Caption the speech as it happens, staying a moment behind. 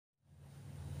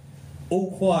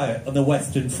all quiet on the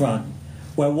Western Front,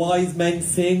 where wise men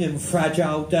sing and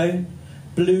fragile don't.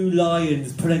 Blue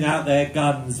lions pulling out their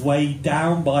guns, weighed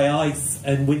down by ice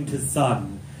and winter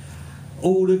sun.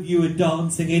 All of you are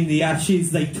dancing in the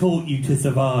ashes they taught you to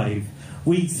survive.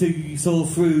 We saw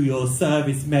through your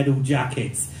service medal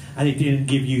jackets, and it didn't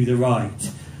give you the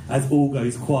right, as all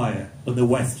goes quiet on the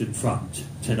Western Front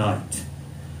tonight.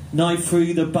 Knife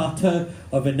through the butter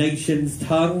of a nation's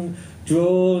tongue,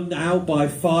 drawn out by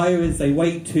fire as they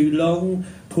wait too long.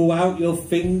 Pull out your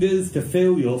fingers to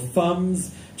feel your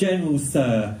thumbs, generals,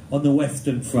 sir, on the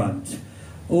Western Front.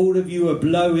 All of you are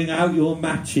blowing out your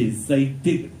matches they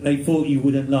thought you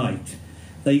wouldn't light.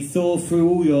 They saw through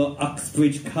all your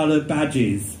Uxbridge coloured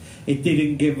badges. It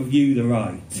didn't give you the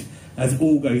right, as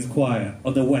all goes quiet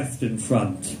on the Western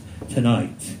Front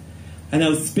tonight. And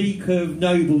they'll speak of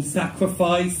noble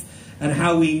sacrifice and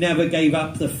how we never gave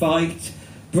up the fight.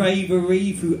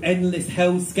 Bravery through endless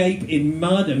hellscape in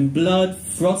mud and blood,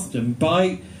 frost and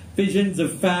bite. Visions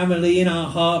of family in our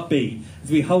heartbeat as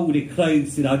we hold it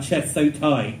close in our chest so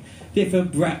tight.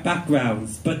 Different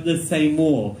backgrounds, but the same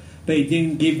war. But it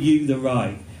didn't give you the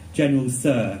right, General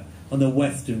Sir, on the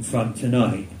Western Front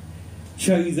tonight.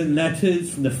 Chosen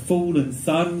letters from the fallen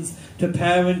sons to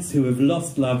parents who have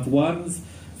lost loved ones.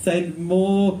 Send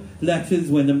more letters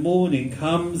when the morning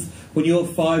comes, when you're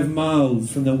 5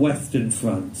 miles from the Western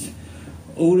Front.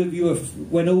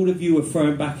 When all of you are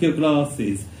throwing back your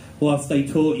glasses whilst they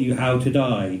taught you how to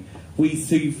die. We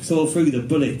saw through the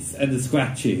bullets and the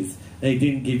scratches. They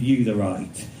didn't give you the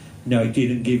right. No, it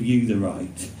didn't give you the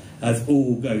right, as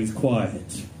all goes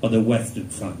quiet on the Western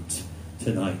Front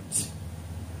tonight.